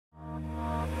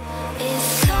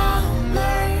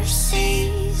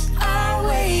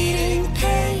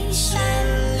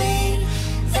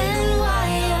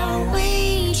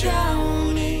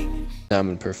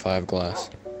diamond per 5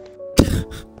 glass.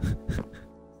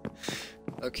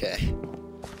 Okay.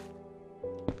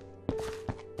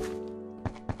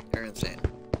 You're insane.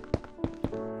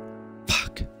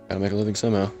 Fuck. Gotta make a living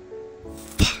somehow.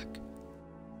 Fuck.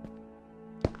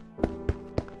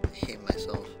 I hate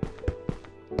myself.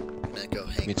 I'm gonna go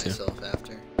hang Me too. myself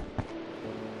after.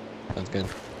 Sounds good.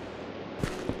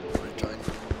 Wanna join?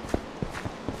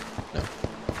 No.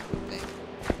 Dang.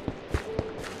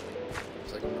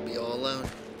 Looks like I'm gonna be all alone.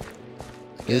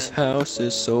 This Again. house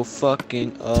is so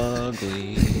fucking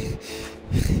ugly.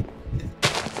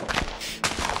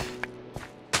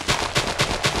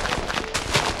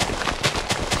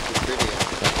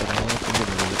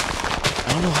 I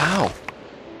don't know how. I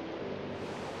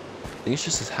think it's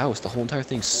just this house. The whole entire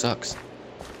thing sucks. Are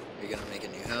you gonna make a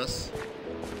new house?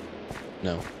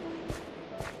 No.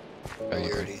 Are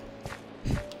you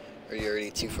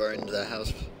already too far into that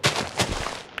house?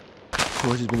 How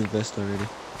much has been invested already?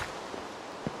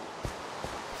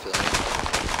 Feel me?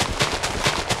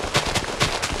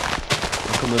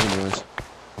 I'll come live in yours.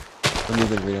 I'll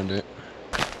move in right under it.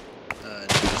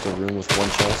 It's just a room with one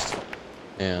chest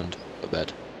and a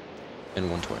bed and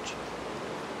one torch.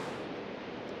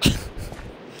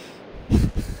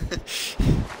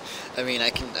 I mean, I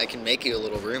can make you a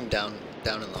little room down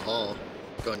in the hall,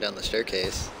 going down the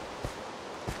staircase.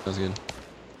 Sounds good.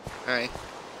 All right.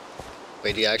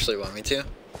 Wait, do you actually want me to?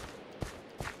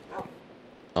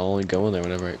 I'll only go in there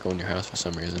whenever I go in your house for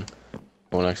some reason.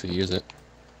 I won't actually use it.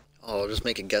 Oh, I'll just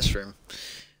make a guest room.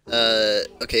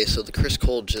 Okay, so the Chris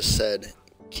Cole just said,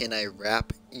 "Can I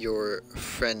rap your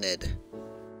friend?"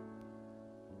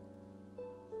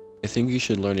 I think you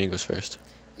should learn English first.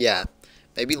 Yeah,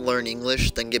 maybe learn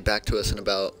English, then get back to us in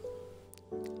about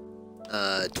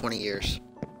 20 years.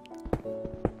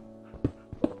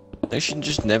 They should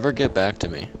just never get back to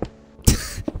me.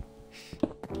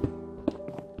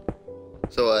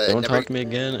 So Don't talk to me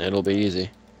again, it'll be easy.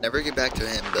 never get back to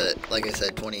him, but like I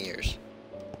said, 20 years.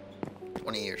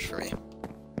 20 years for me.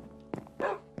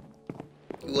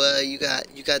 You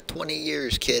got 20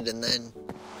 years, kid, and then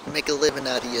you make a living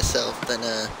out of yourself. Then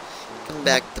come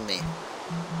back to me.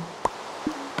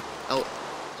 I'll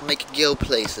make you go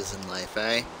places in life,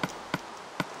 alright?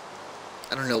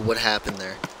 I don't know what happened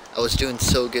there. I was doing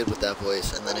so good with that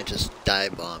voice, and then it just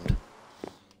dive bombed.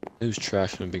 It was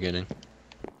trash in the beginning.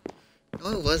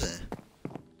 No, it wasn't.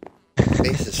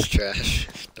 Face is trash.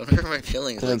 Don't hurt my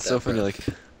feelings like That's that, so funny, bro.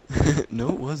 like, no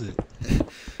it wasn't.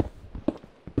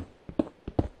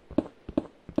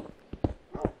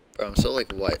 Bro, I'm so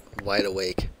like wide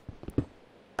awake.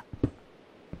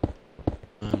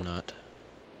 I'm not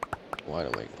wide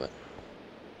awake, but...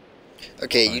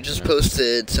 Okay, Fine, you just yeah.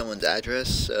 posted someone's address,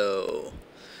 so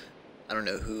I don't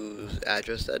know whose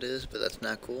address that is, but that's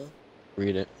not cool.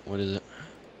 Read it. What is it?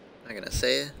 I'm not gonna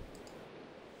say it.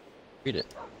 Read it.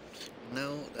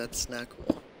 No, that's not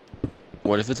cool.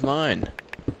 What if it's mine?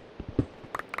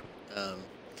 Hold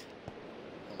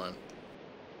on.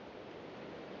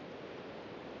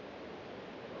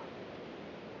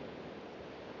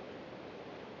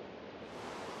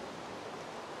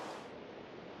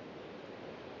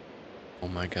 Oh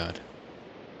my god.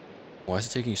 Why is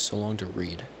it taking you so long to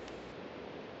read?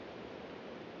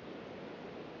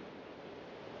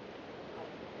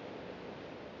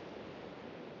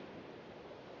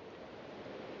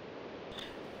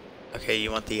 Okay,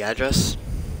 you want the address?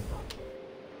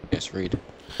 Yes, read.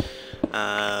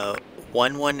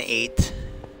 118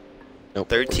 Nope.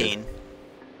 13.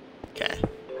 Okay.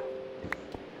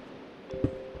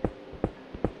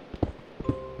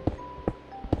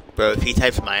 Bro, if he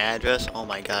types my address, oh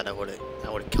my god, I would've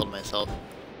killed myself.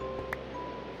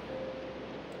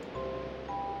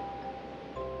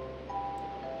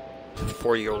 A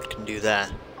 4-year-old can do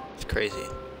that. It's crazy.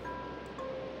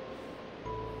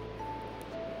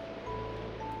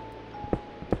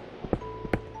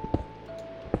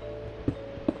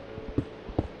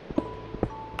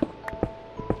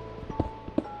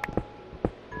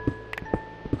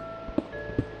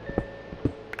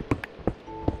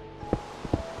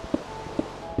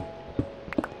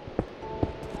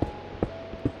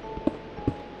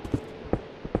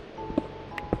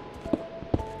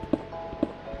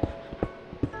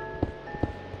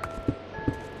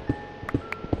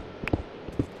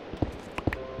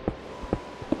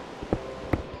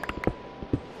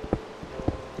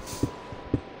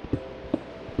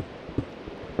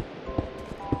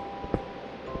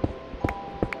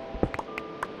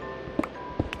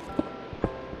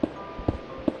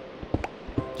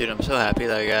 Dude, I'm so happy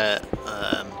that I got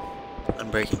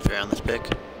Unbreaking 3 on this pick.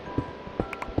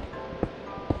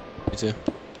 Me too.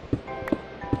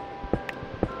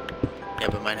 Yeah,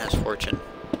 but mine has fortune.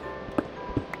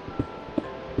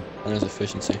 Mine has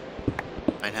efficiency.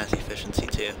 Mine has efficiency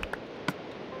too.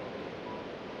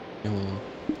 Yeah, well,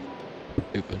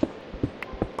 stupid.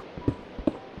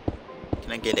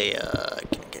 Can I get a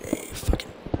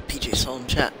fucking PJ Solemn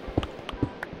chat?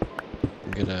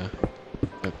 Get a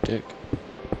dick.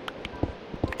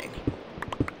 Dang.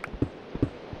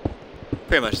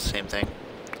 Pretty much the same thing.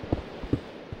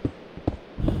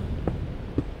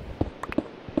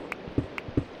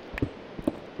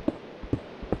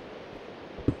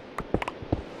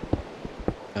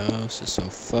 House is so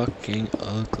fucking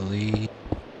ugly.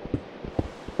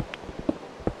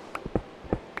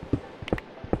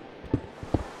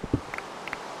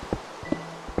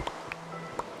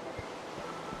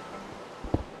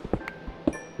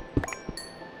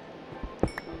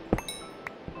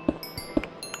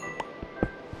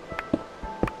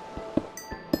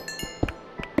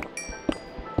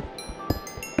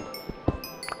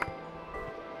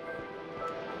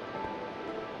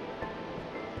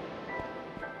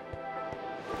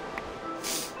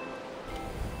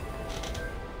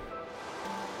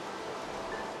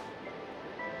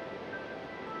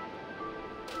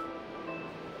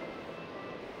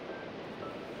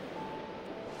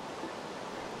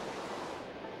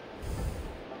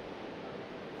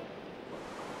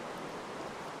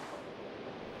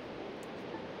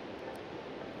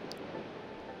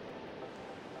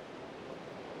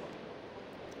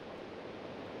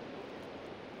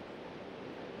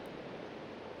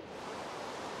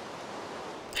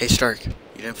 Hey Stark, you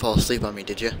didn't fall asleep on me,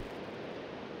 did you?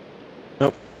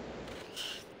 Nope.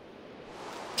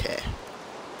 Okay.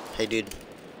 Hey dude,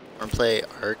 wanna play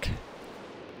Ark?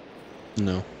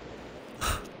 No.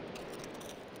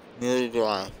 Neither do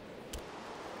I.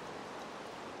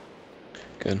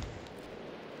 Good.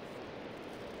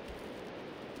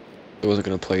 I wasn't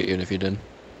gonna play it even if you did.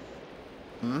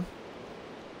 Hmm?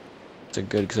 It's a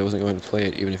good because I wasn't going to play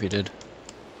it even if you did.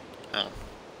 Oh.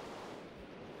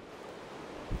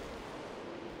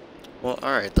 Well,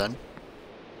 alright then.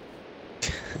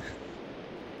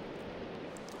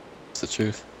 It's the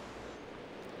truth.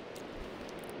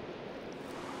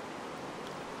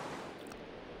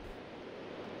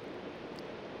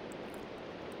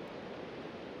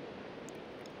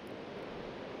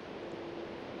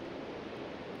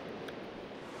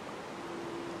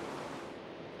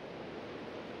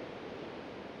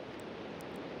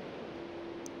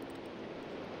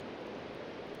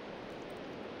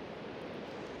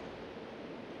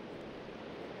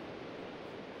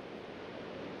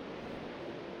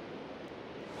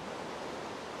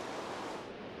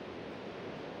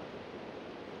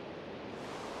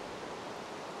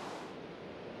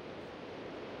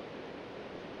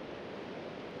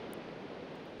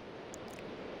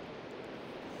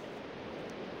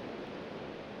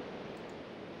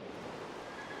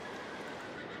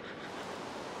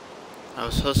 I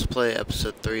was supposed to play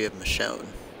episode 3 of Michonne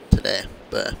today,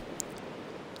 but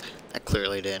that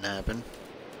clearly didn't happen.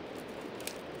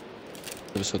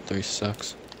 Episode 3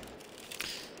 sucks.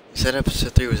 You said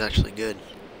episode 3 was actually good.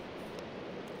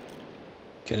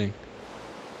 Kidding.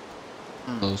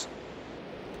 Close.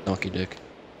 Knocky dick.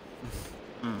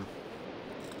 Hmm.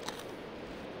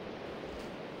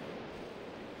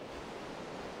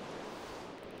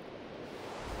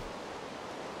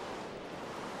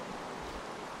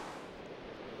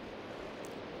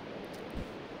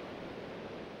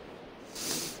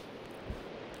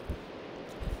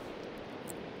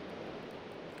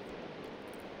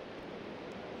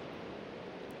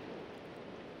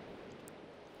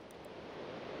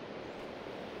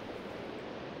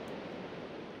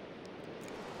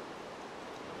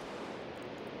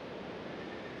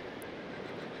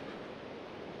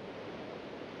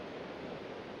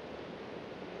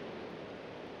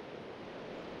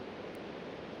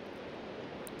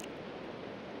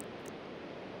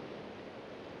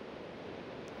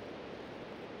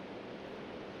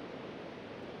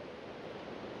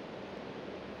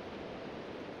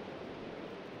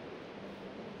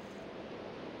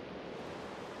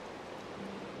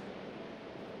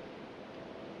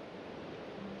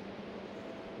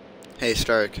 Hey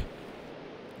Stark.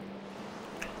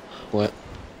 What?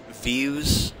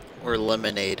 Views or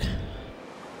lemonade?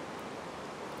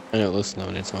 I know list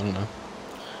lemonade, so I don't know.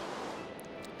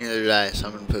 Neither did I, so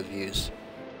I'm gonna put views.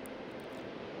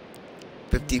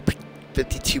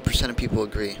 52% of people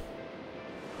agree.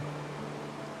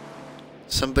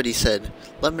 Somebody said,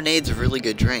 lemonade's a really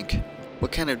good drink.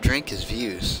 What kind of drink is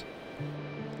views?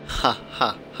 Ha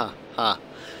ha ha ha.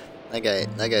 That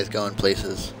guy's going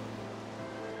places.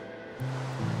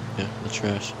 Yeah, the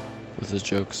trash with his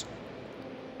jokes.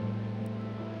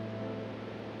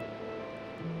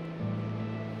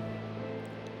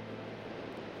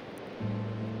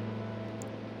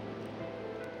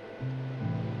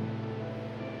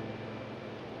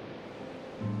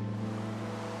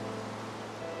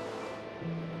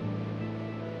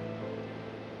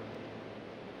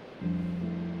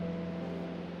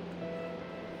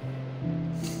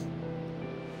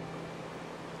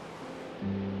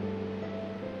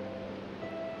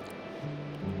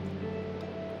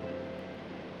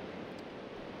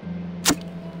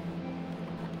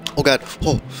 Oh god.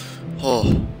 Oh. Oh.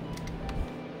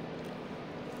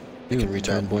 You a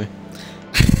retard boy.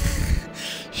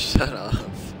 Shut up.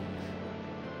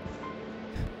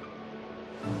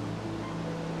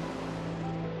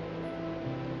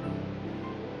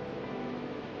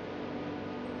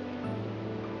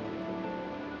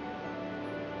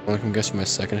 Wanna come guess where my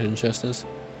second hidden chest is?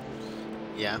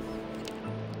 Yeah.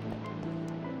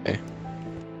 Okay.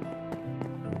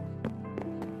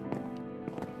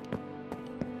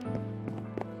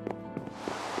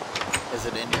 Is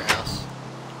it in your house?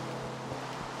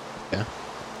 Yeah.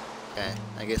 Okay,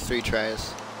 I get 3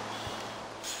 tries.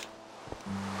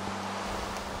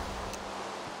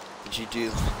 Did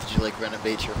you like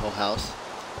renovate your whole house?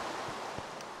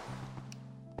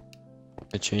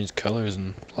 I changed colors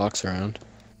and blocks around.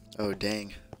 Oh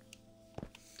dang.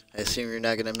 I assume you're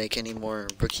not gonna make any more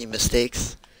rookie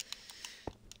mistakes?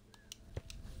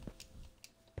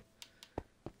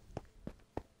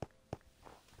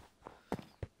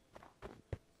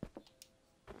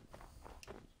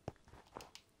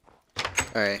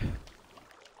 Alright.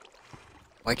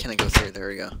 Why can't I go through? There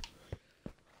we go.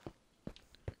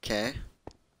 Okay.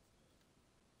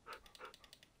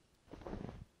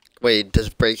 Wait, does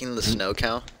breaking the snow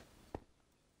count?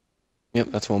 Yep,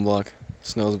 that's 1 block.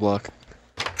 Snow's a block.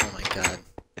 Oh my god.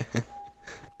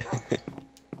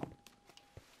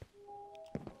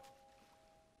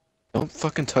 Don't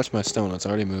fucking touch my stone, it's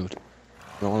already moved.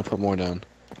 I don't want to put more down.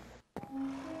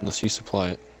 Unless you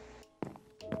supply it.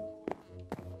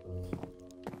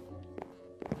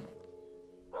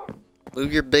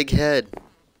 Move your big head.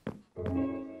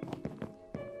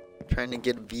 Trying to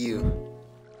get a view.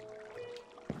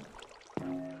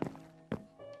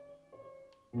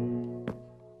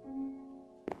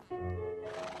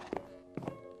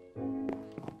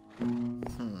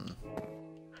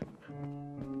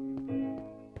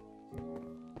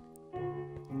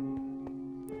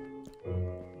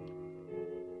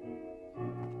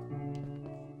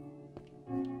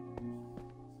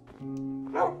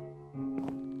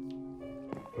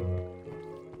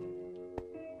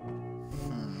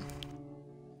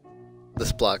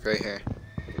 This block right here.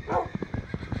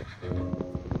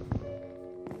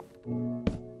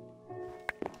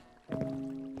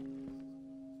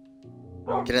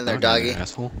 Get in there, doggy.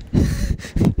 Asshole.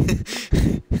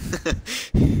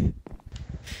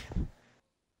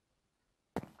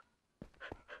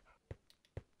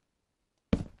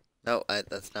 No,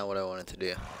 that's not what I wanted to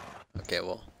do. Okay,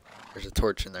 well, there's a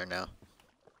torch in there now.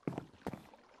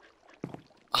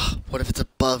 Oh, what if it's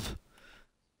above?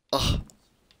 Oh,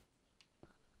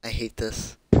 I hate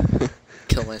this.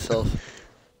 Kill myself.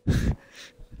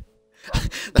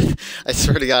 I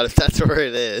swear to God, if that's where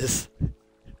it is.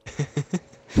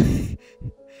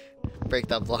 Break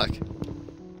that block.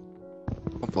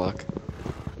 What block?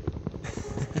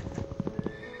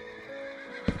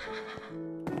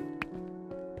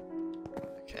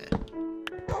 Okay.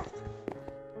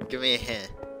 Give me a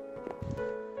hint.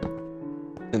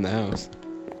 In the house.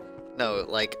 No,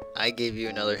 like, I gave you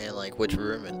another hint, like, which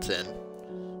room it's in.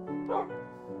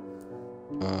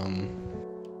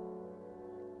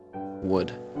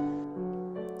 Wood.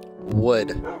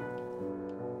 Wood.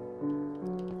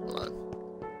 Hold on.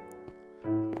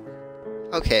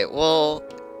 Okay, well...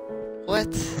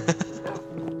 What?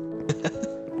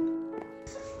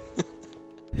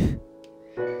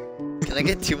 Can I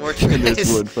get 2 more tries? And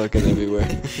there's wood fucking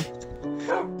everywhere.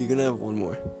 You're gonna have 1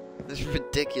 more. This is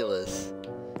ridiculous.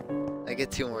 I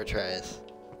get 2 more tries.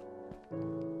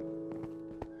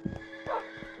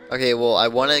 Okay, well, I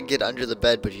want to get under the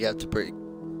bed, but you have to break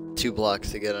 2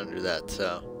 blocks to get under that,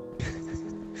 so...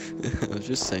 I was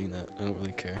just saying that. I don't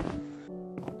really care.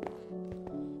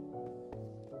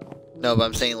 No, but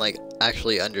I'm saying, like,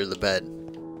 actually under the bed.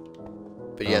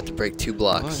 But you have to break 2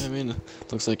 blocks. Well, I mean,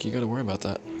 looks like you gotta worry about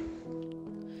that.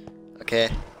 Okay,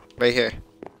 right here.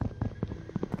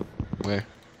 Where?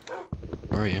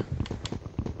 Where are you?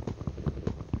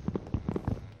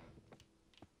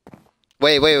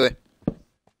 Wait.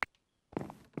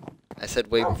 I said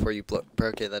wait before you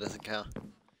broke it, that doesn't count.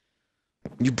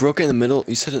 You broke it in the middle?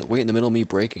 You said wait in the middle of me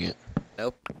breaking it.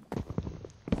 Nope.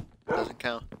 Doesn't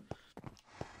count.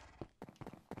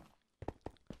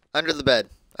 Under the bed.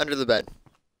 Under the bed.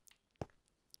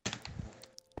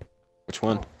 Which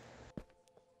one?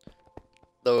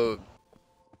 The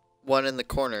one in the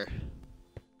corner.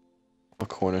 What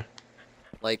corner?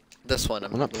 Like this one.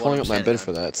 I'm not pulling up my bed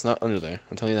for that. It's not under there.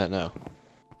 I'm telling you that now.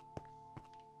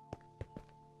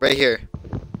 Right here.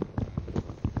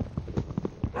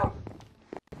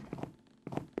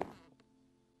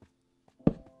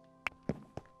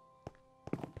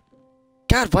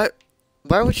 God, what?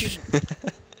 Why would you?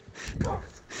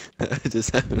 I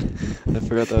just happened. I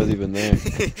forgot that was even there.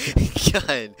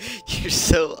 God, you're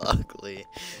so ugly.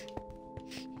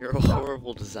 You're a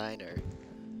horrible designer.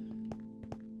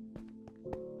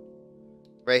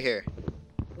 Right here.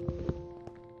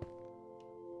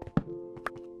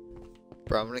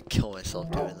 Bro, I'm gonna kill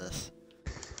myself doing this.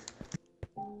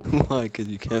 Why? Because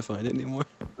you can't find it anymore?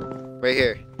 Right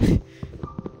here.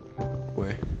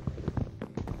 Where?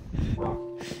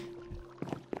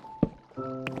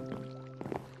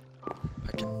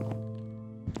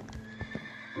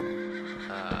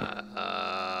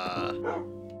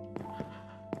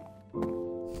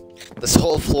 This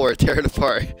whole floor, tear it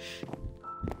apart.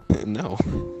 No.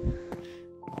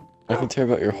 I can tear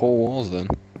about your whole walls then.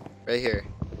 Right here.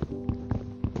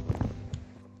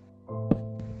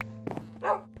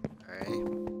 Alright.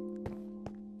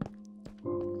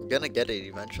 I'm gonna get it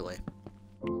eventually.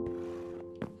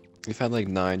 You've had like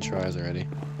 9 tries already.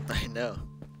 I know.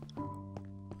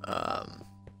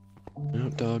 No,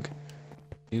 dog.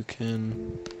 You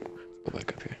can go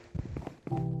back up here.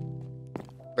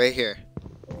 Right here.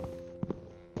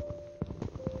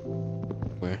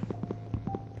 Where?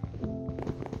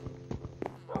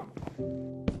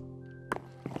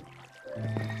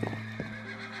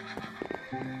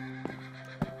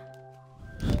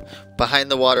 Behind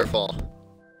the waterfall.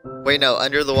 Wait, no,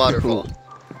 under the waterfall.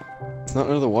 It's not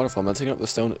under the waterfall. I'm not taking up the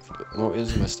stone. What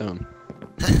is my stone?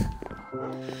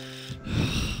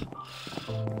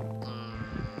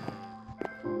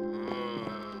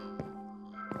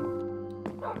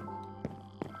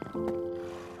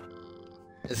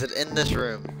 Is it in this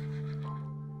room?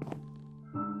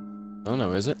 I don't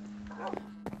know, is it?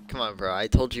 Come on, bro. I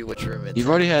told you which room it's You've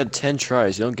in. already had 10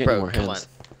 tries. You don't get Bro, any more come hints.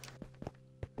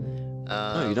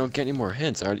 on. No, you don't get any more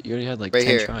hints. You already had like Right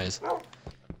 10 here. tries.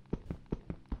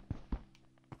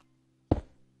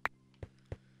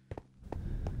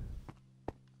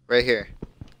 Right here.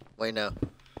 Wait, no.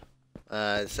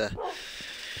 It's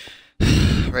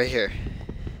right here.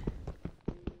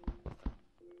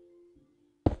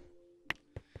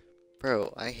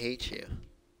 Bro, I hate you.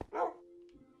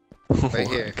 Right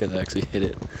here. I could actually hit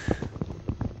it.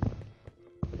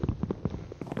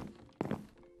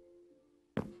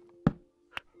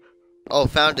 Oh,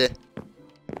 found it.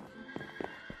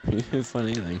 You didn't find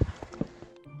anything.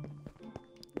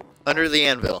 Under the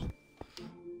anvil.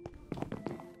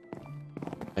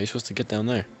 How are you supposed to get down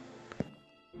there?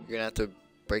 You're gonna have to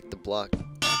break the block.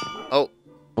 Oh.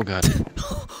 Oh god.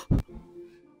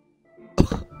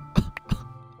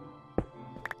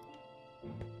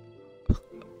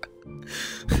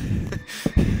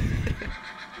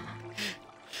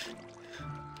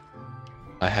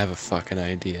 I have a fucking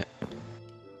idea.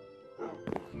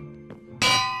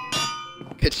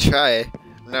 Good try.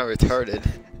 I'm not retarded.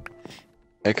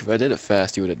 Heck, if I did it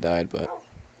fast, you would have died, but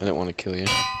I didn't want to kill you.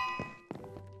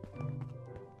 You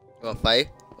wanna fight?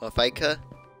 Wanna fight, cuh?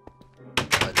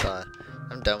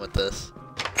 I'm done with this.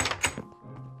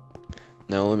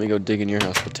 Now let me go dig in your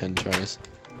house for 10 tries.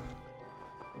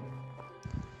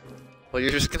 Well,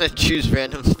 you're just gonna choose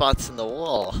random spots in the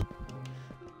wall.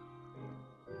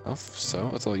 Oh, so?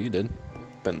 That's all you did.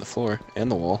 Bend the floor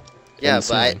and the wall. Yeah, and the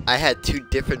but ceiling. I had 2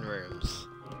 different rooms.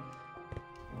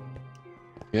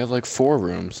 You have like 4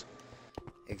 rooms.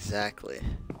 Exactly.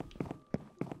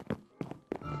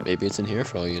 Maybe it's in here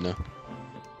for all you know.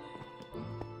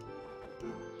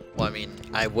 Well, I mean,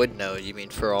 I would know. You mean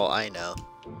for all I know?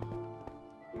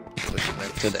 That's what you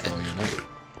meant to Said say. for all you know.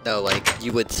 No, like,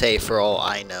 you would say for all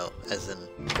I know, as in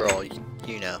for all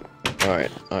you know.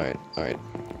 Alright, alright, alright.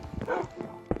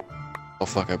 Oh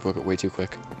fuck, I broke it way too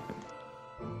quick.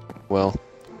 Well,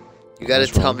 You gotta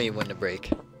What's tell wrong? me when to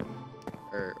break.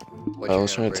 Or what I you're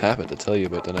was gonna trying to break. tap it to tell you,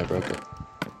 but then I broke it.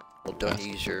 Well, don't fast.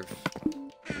 use your...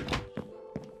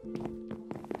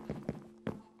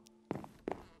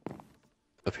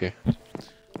 Up here.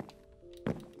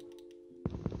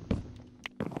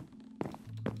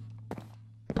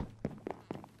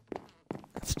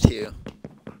 That's 2.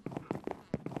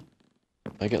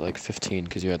 I get like 15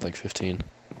 because you had like 15.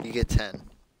 You get 10.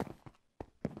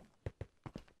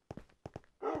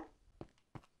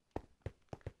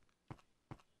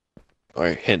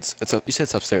 Alright, hints. It's up. You said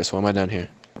it's upstairs, so why am I down here?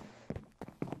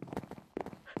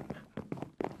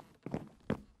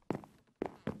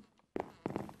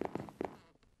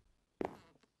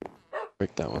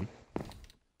 Break that one.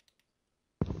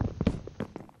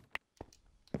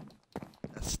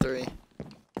 That's 3.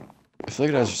 I feel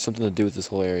like it has something to do with this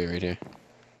whole area right here.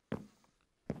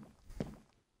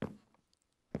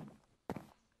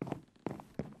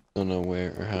 Don't know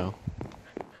where or how.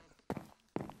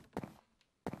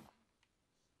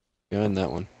 Behind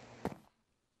that one.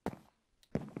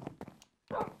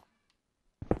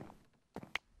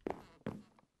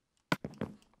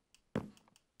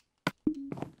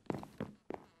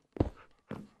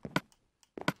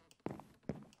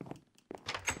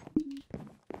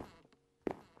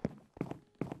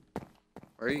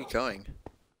 Where are you going?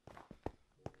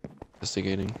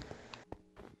 Investigating.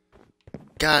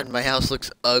 God, my house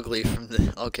looks ugly from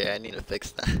the... Okay, I need to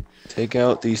fix that. Take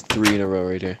out these 3 in a row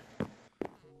right here.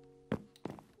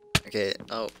 Okay,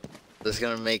 oh. This is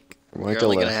gonna make... Right You're to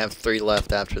only left. gonna have 3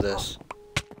 left after this.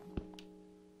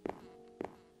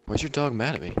 Why's your dog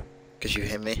mad at me? Cause you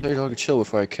hit me. Tell your dog to chill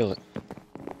before I kill it.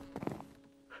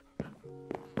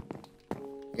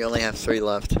 You only have 3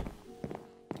 left.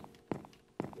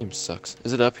 Game sucks.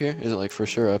 Is it up here? Is it like for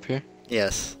sure up here?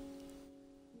 Yes.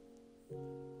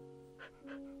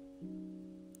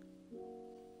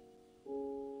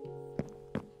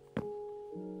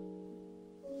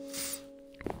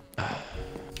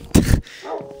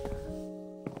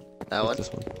 That one? This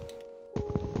one.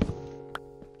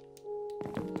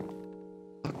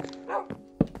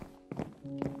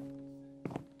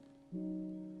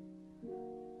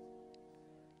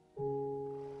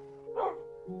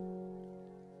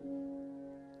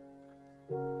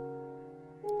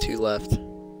 Two left.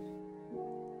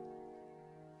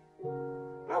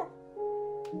 Ow.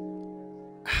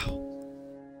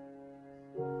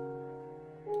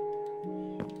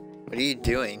 What are you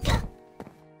doing?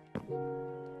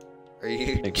 Are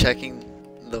you checking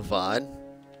the VOD?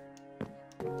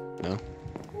 No.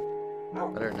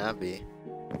 Better not be.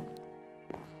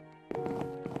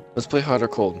 Let's play hot or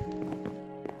cold.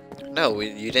 No,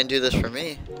 you didn't do this for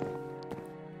me.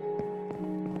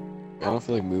 I don't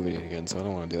feel like moving it again, so I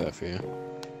don't want to do that for you.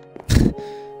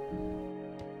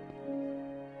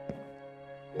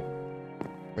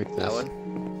 Break this. That one?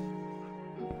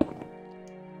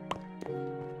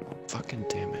 Fucking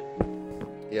damn it.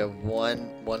 You have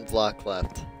one block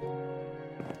left.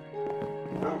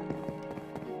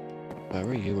 If I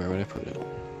were you, where would I put it?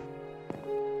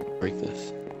 Break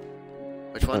this.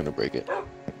 Which I'm one? gonna break it.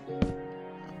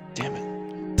 Damn it.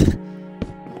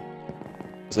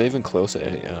 Was I even close at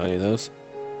any of those?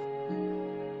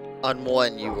 On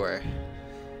one you were.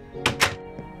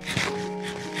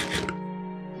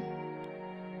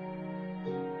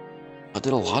 I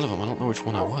did a lot of them. I don't know which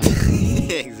one I was.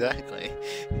 Exactly.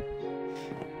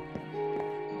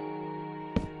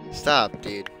 Stop,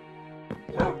 dude.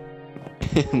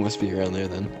 It must be around there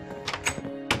then.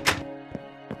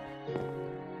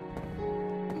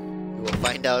 We will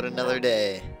find out another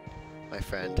day, my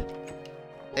friend.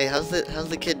 Hey, how's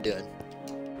the kid doing?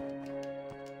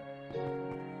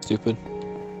 Stupid.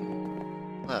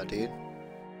 Wow, dude.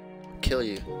 I'll kill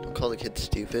you. Don't call the kid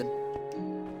stupid.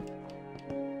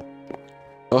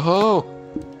 Oh ho!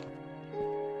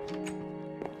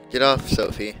 Get off,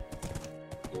 Sophie.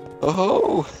 Oh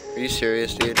ho! Are you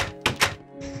serious, dude?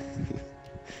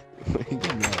 Why are you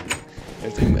getting mad? I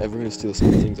think I'm ever gonna steal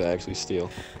some things I actually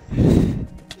steal.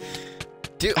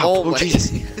 Dude, Ow, oh oh my...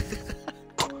 Jesus!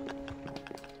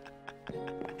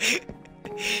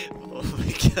 Oh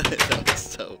my god,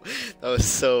 that was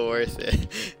so worth it.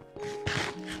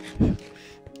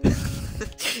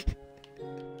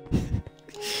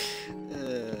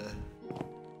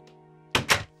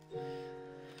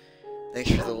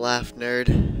 Thanks for the laugh,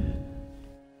 nerd.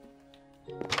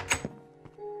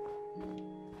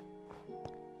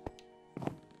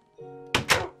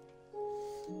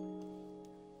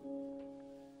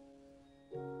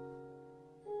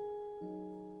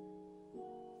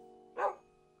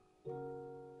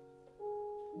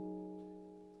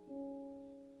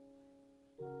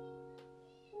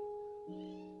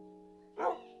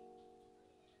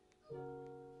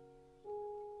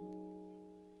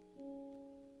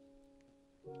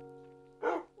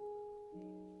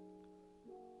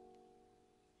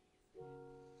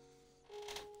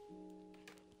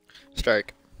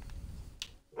 Stark.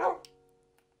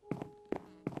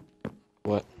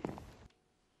 What?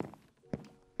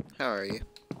 How are you?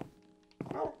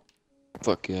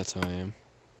 Fuck yeah, that's how I am.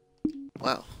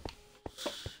 Wow.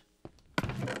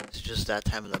 It's just that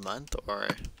time of the month, or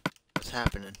what's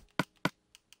happening?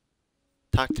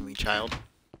 Talk to me, child.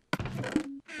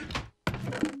 I'm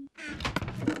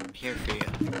here for you.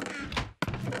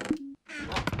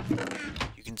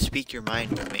 You can speak your mind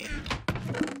with me.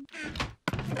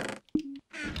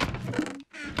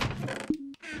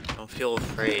 Don't feel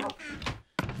afraid.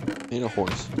 I need a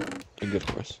horse. A good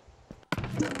horse.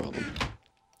 No problem.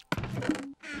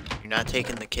 You're not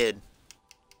taking the kid.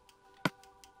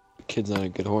 The kid's not a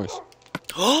good horse.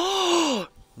 Oh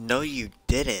no, you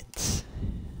didn't.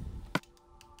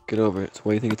 Get over it. So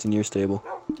why do you think it's in your stable?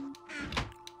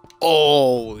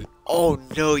 Oh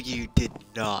no, you did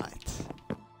not.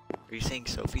 Are you saying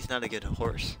Sophie's not a good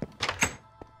horse?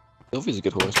 Sophie's a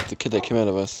good horse, but the kid that came out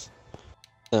of us,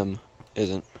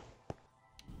 isn't.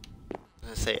 I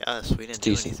was gonna say us. We didn't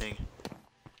do decent. anything.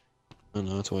 I don't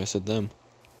know, that's why I said them.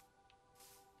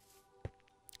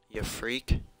 You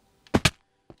freak.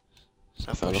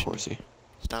 I found a horsey.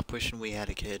 Stop pushing we had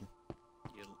a kid.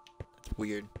 That's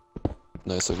weird.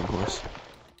 Nice looking horse.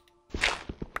 I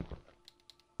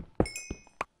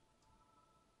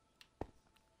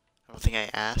don't think I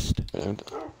asked. I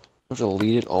have to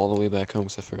lead it all the way back home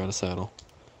because I forgot a saddle.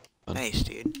 Nice,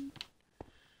 dude.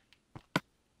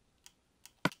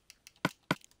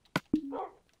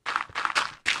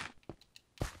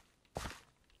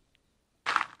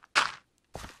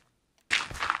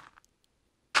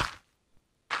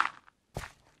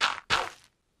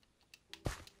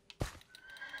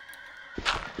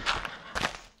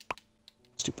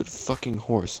 Stupid fucking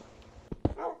horse.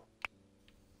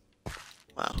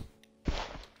 Wow.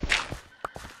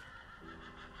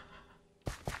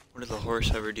 What did the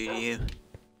horse ever do to you?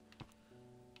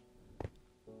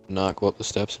 Not go up the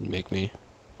steps and make me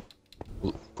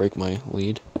break my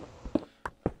lead.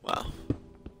 Wow.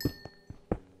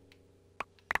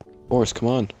 Horse, come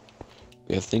on.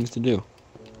 We have things to do.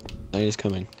 Night is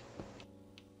coming.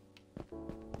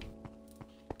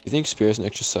 You think Spear has an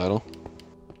extra saddle?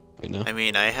 Right now? I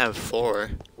mean, I have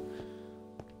 4.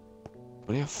 What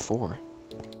do you have 4?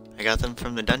 I got them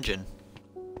from the dungeon.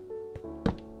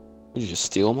 Did you just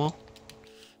steal them all?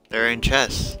 They're in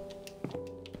chests.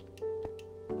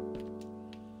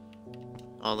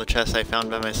 All the chests I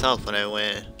found by myself when I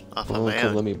went off on my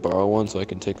own. Let me borrow one so I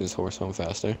can take this horse home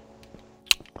faster.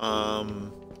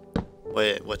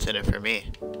 What's in it for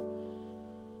me?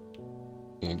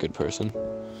 You're a good person.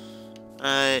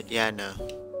 Yeah, no.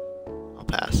 I'll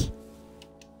pass.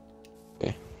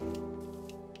 Okay.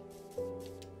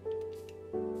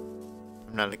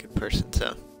 I'm not a good person,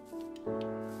 so.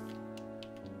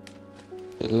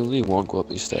 It literally won't go up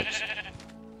these steps.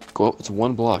 Go up, it's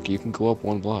 1 block. You can go up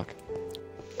 1 block.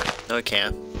 No, it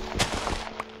can't.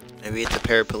 Maybe it's a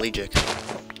paraplegic.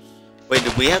 Wait,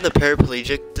 did we have the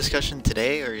paraplegic discussion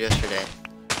today or yesterday?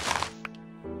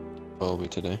 Probably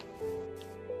today.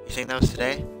 You think that was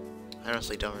today? I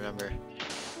honestly don't remember.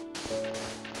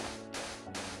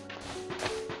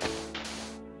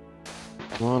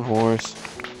 Come on, horse.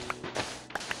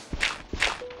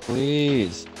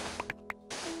 Please.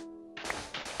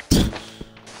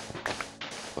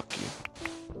 Fuck you.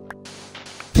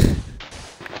 Did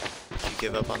you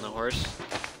give up on the horse?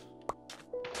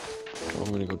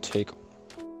 I'm gonna go take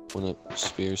one of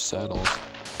Spear's saddles.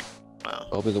 Wow.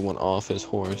 I'll be the one off his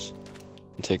horse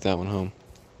and take that one home.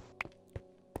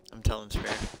 I'm telling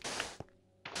Spear.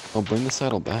 I'll bring the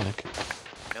saddle back.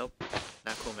 Nope.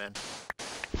 Not cool, man.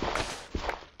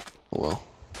 Oh well.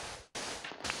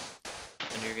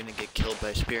 And you're gonna get killed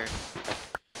by Spear.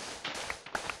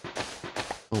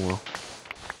 Oh well.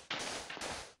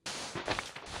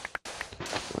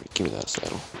 Alright, give me that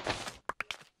saddle.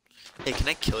 Hey, can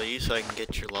I kill you so I can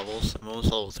get your levels? I'm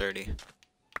almost level 30.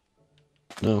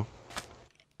 No.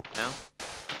 No?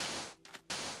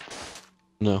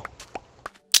 No.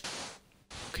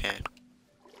 Okay.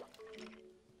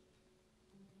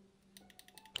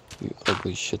 You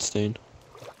ugly shit stain.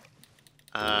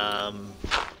 No,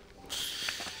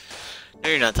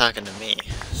 you're not talking to me,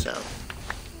 so.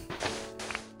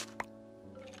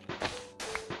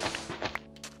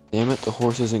 Damn it, the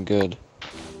horse isn't good.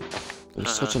 It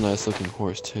was such a nice looking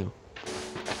horse too.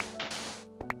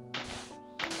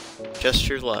 Just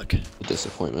your luck. A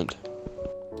disappointment.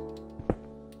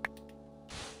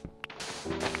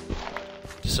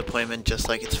 Disappointment just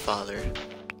like its father.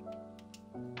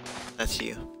 That's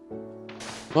you.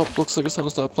 Oh, looks like it's time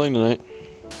to stop playing tonight.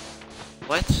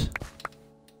 What?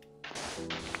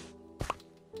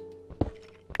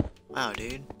 Wow,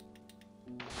 dude.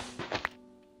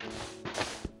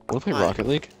 Wanna play Why? Rocket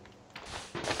League?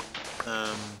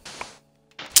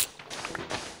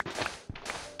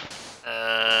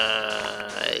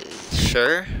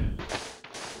 Sure.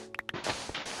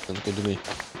 Sounds good to me.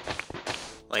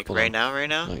 Like Hold right on. now, right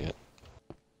now? Not yet.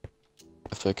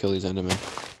 After I kill these Endermen.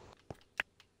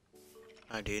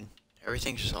 Oh, dude.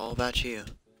 Everything's just all about you.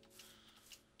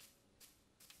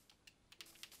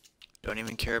 Don't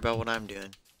even care about what I'm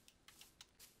doing.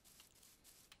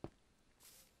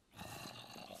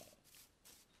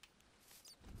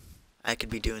 I could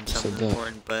be doing something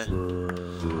important, but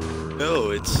no,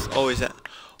 it's always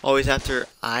after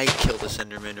I kill this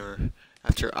Enderman, or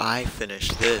after I finish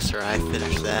this, or I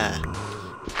finish that.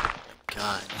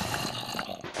 God,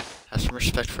 have some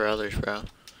respect for others, bro.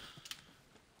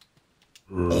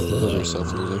 Kill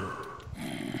yourself, loser.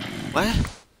 What?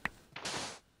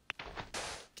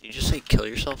 Did you just say kill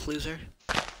yourself, loser?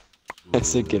 I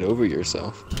said get over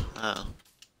yourself. Oh.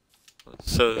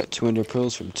 So Got 2 Ender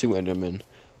pearls from 2 Endermen.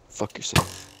 Fuck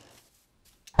yourself.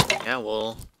 yeah,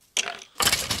 well,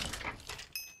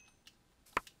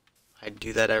 I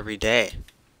do that every day.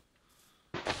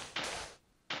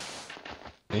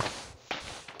 Okay.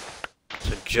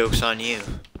 So joke's on you.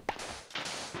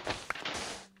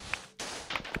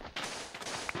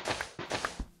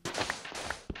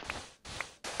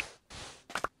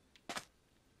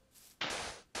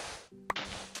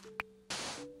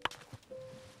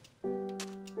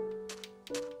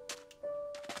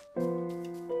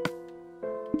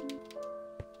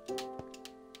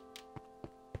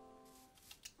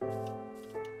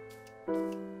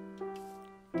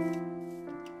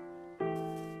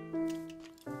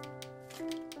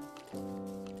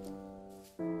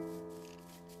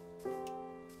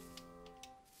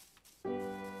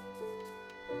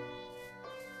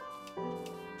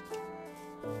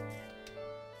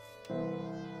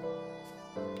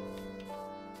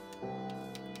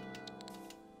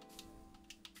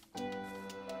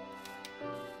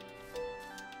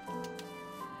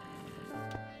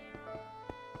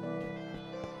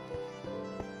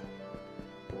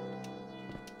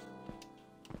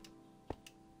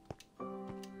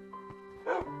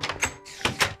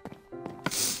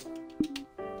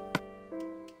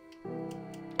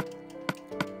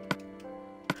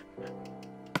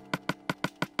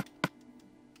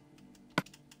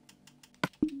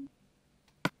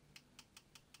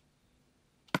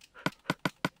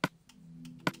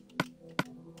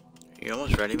 You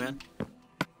almost ready, man?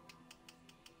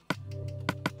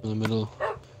 In the middle,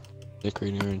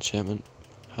 decorating our enchantment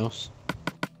house.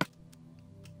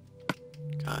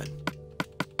 God.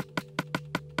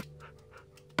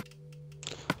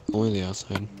 Only the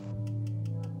outside.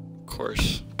 Of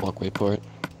course. Walkway part.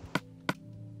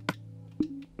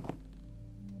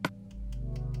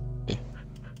 Okay.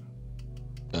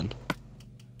 Done.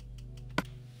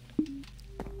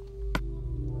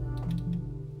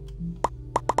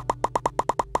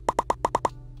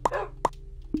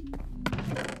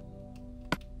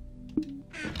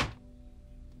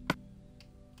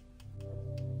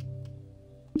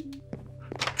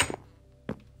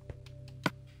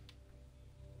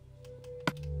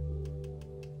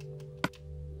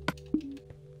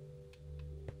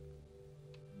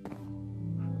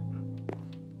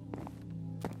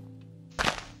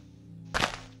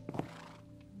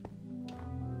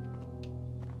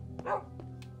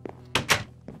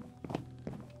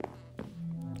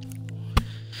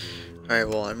 Alright,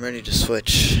 well, I'm ready to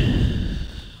switch.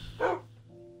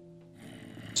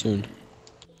 Soon.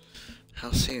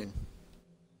 How soon?